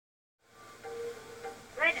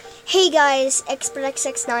Hey guys,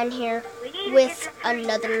 ExpertXX9 here with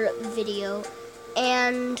another video,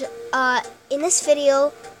 and in this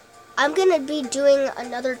video I'm gonna be doing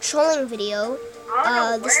another trolling video.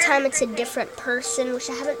 This time it's a different person, which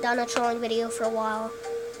I haven't done a trolling video for a while,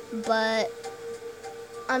 but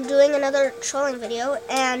I'm doing another trolling video,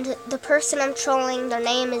 and the person I'm trolling, their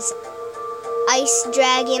name is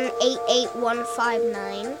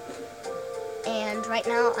IceDragon88159, and right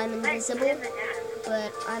now I'm invisible.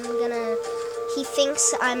 But he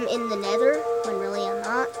thinks I'm in the nether, when really I'm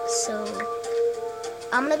not, so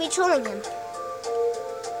I'm gonna be trolling him.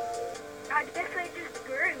 I guess I just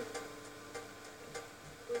grew.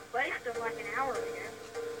 We placed him like an hour ago.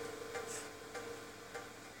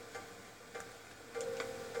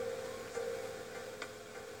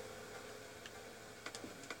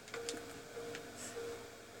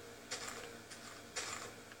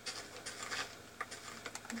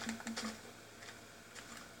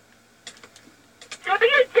 Don't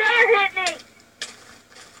you dare hit me!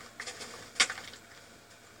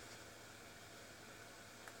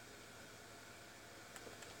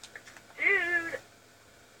 Dude!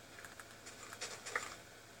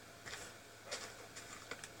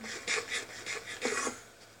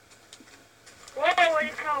 Whoa, what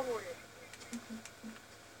is teleported?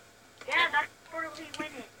 Yeah, that's where we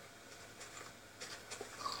win it.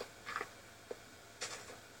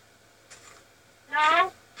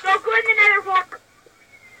 No! Don't go in the nether portal!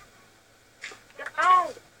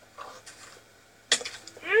 No! Dude,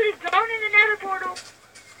 he's going in the nether portal!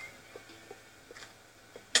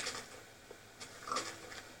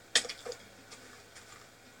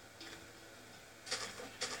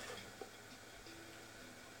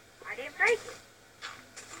 I didn't break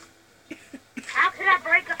it. How could I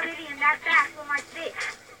break obsidian that fast with my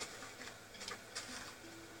fist?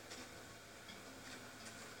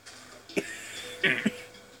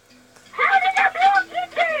 How did that block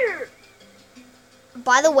get there?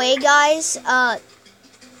 By the way, guys,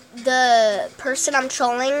 the person I'm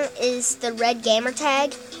trolling is the red gamer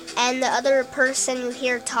tag, and the other person you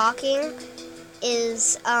hear talking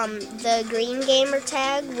is the green gamer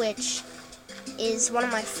tag, which is one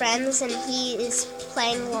of my friends, and he is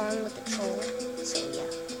playing along with the troll. So yeah.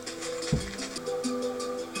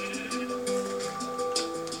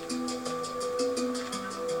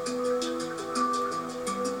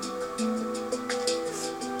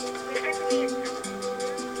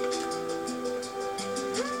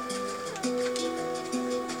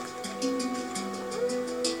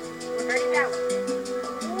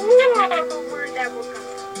 Where'd that one come from?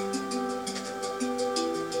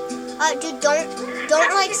 Dude,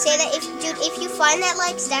 don't like say that. If you find that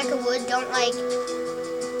like stack of wood, don't like say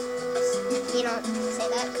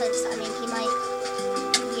that, because I mean he might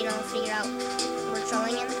figure out we're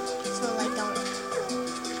trolling him. So like don't.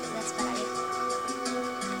 That's a bad idea.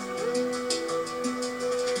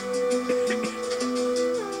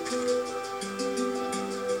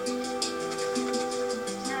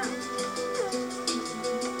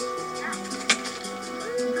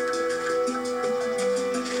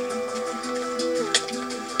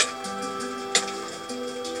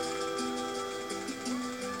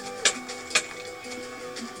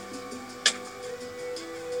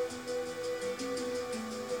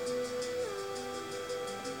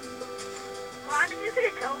 Well, I'm just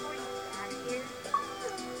gonna teleport you out of here.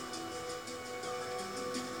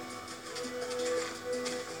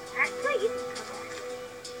 Actually, you can come back.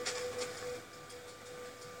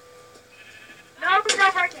 No,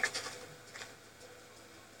 no breaking.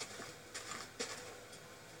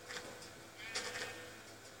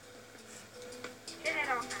 Get it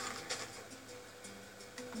off now.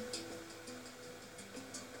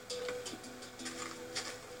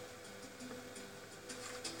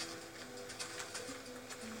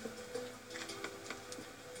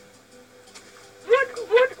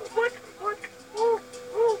 What?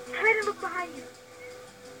 Oh, try to look behind you.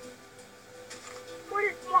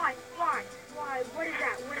 Why? What is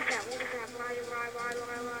that? Why?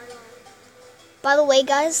 By the way,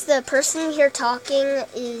 guys, the person here talking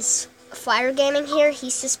is Fire Gaming here.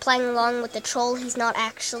 He's just playing along with the troll. He's not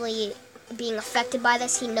actually being affected by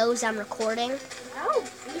this. He knows I'm recording. No,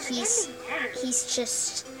 He's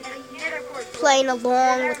just playing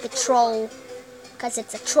along with the troll because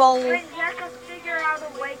it's a troll. You have to figure out a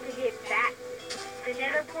way to get back. The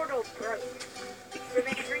nether portal broke.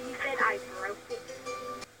 Remember you said I broke it?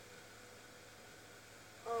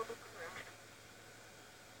 Oh, crap.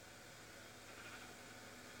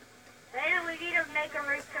 Hey, we need to make a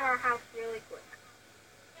route to our house really quick.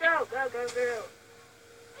 Go. Yeah, what is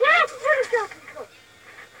that?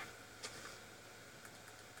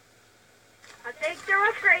 I think They're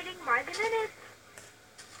upgrading my bananas.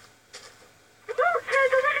 Go,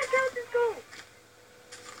 let's go.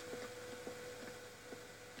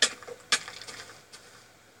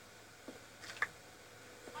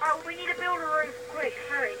 Oh, we need to build a roof quick.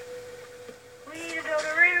 Hurry. We need to build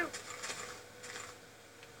a roof.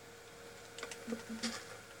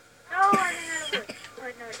 No, I didn't have a roof. Oh, no, I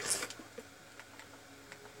didn't.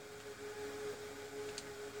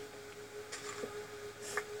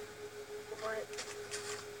 What?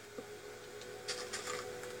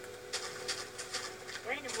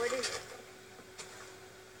 Random, what is it?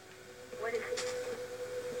 What is it?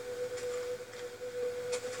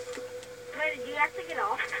 Wait, did you have to get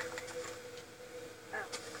off? Oh.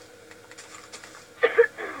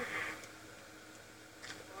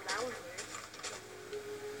 Well, that was weird.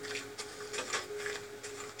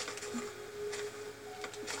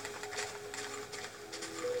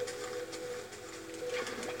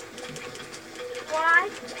 Why?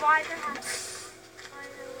 Why the heck?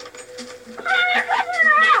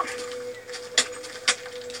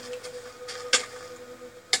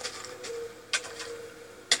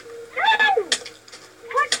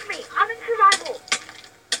 Punch me! I'm in survival!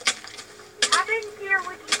 I've been here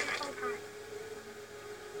with you this whole time.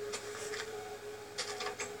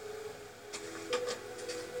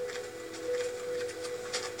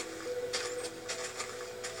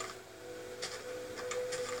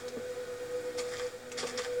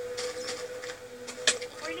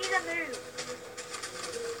 We need to move.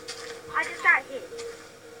 I just got hit.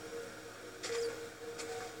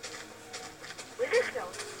 Where's this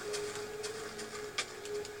going?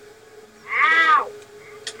 Ow!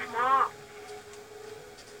 Stop.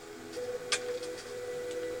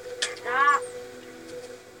 Stop.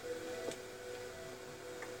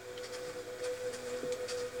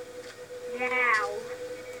 Now,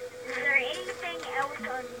 is there anything else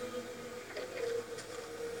on me?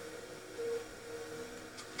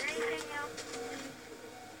 Is there anything else? Is there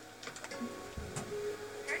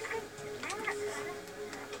anything?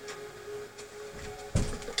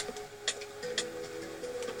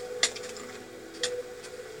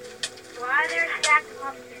 Why are there stacked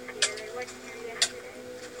pumpkins here? They weren't here yesterday.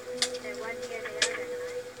 They weren't here the other night.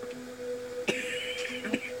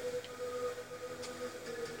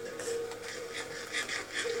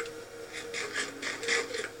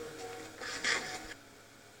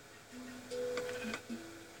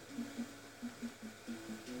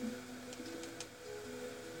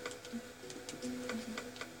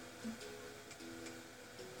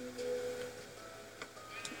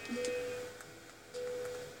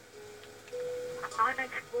 I'm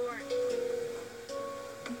exploring.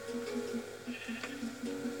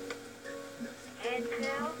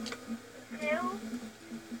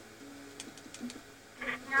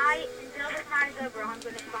 Until this night is over, I'm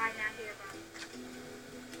gonna find that HEROBRIN.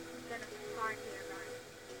 I'm gonna find HEROBRIN.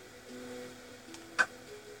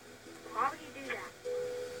 Why would you do that?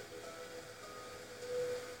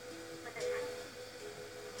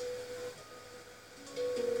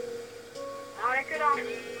 I'll take it off.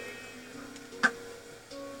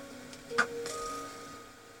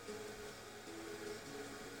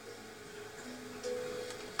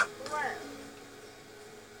 Whoa.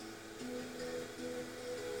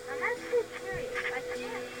 I'm actually curious. I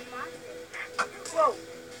can't find it. Whoa.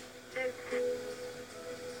 There's...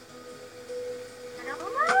 No!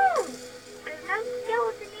 There's no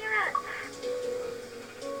skeleton near us.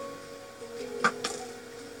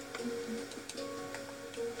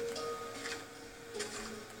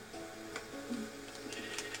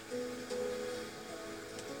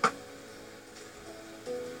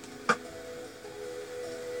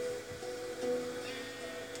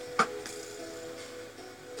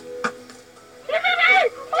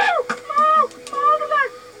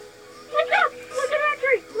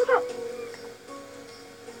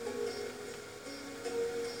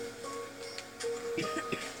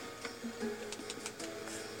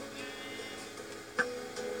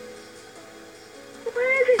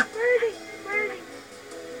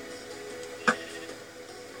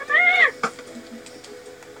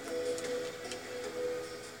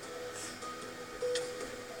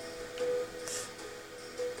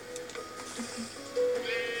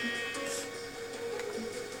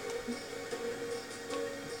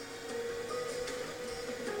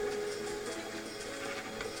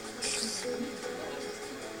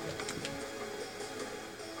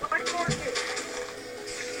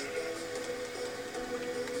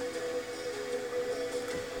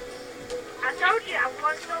 I told you I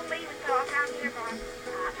wasn't going to leave until I found HEROBRIN.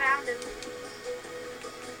 I found him.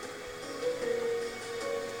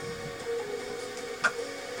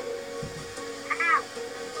 Ow!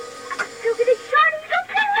 I'm still getting shot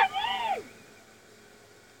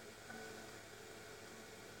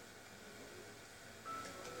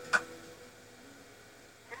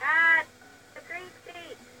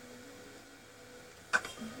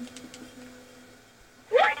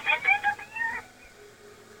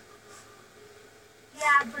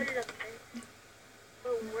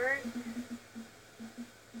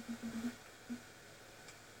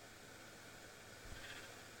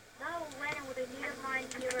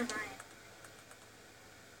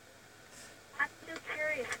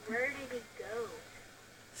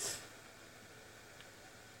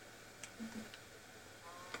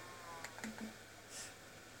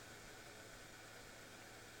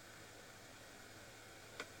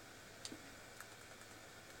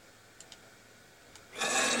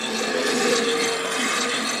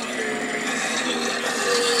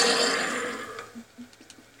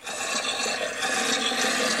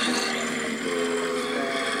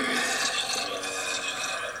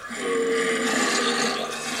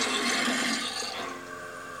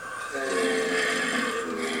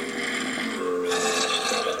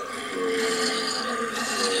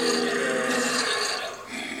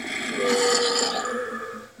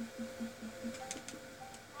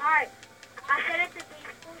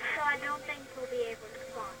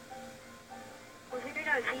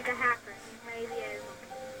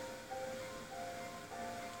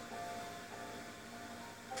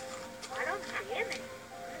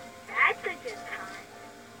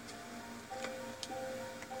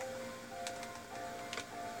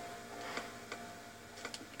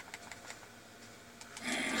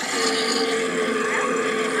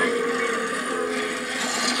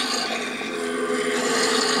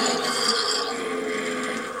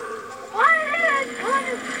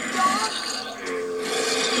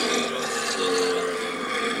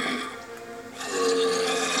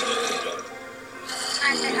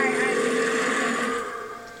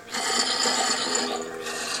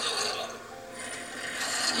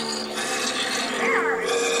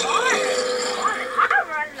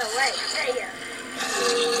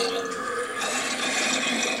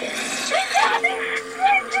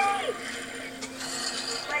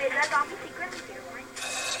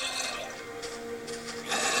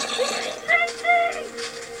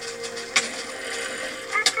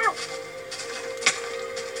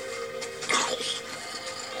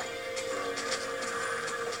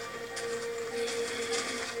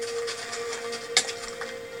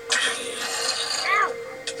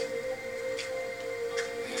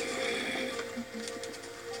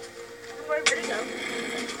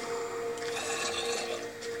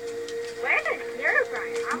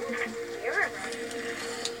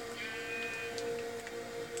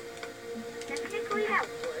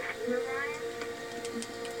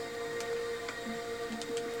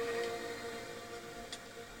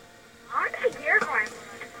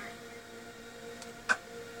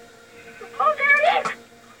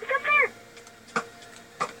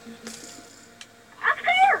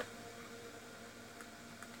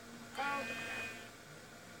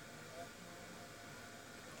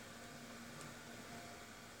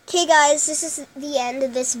Okay guys, this is the end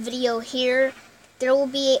of this video here. There will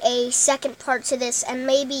be a second part to this and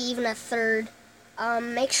maybe even a third.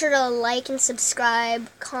 Make sure to like and subscribe,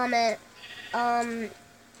 comment, and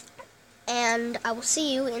I will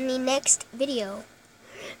see you in the next video.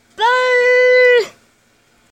 Bye!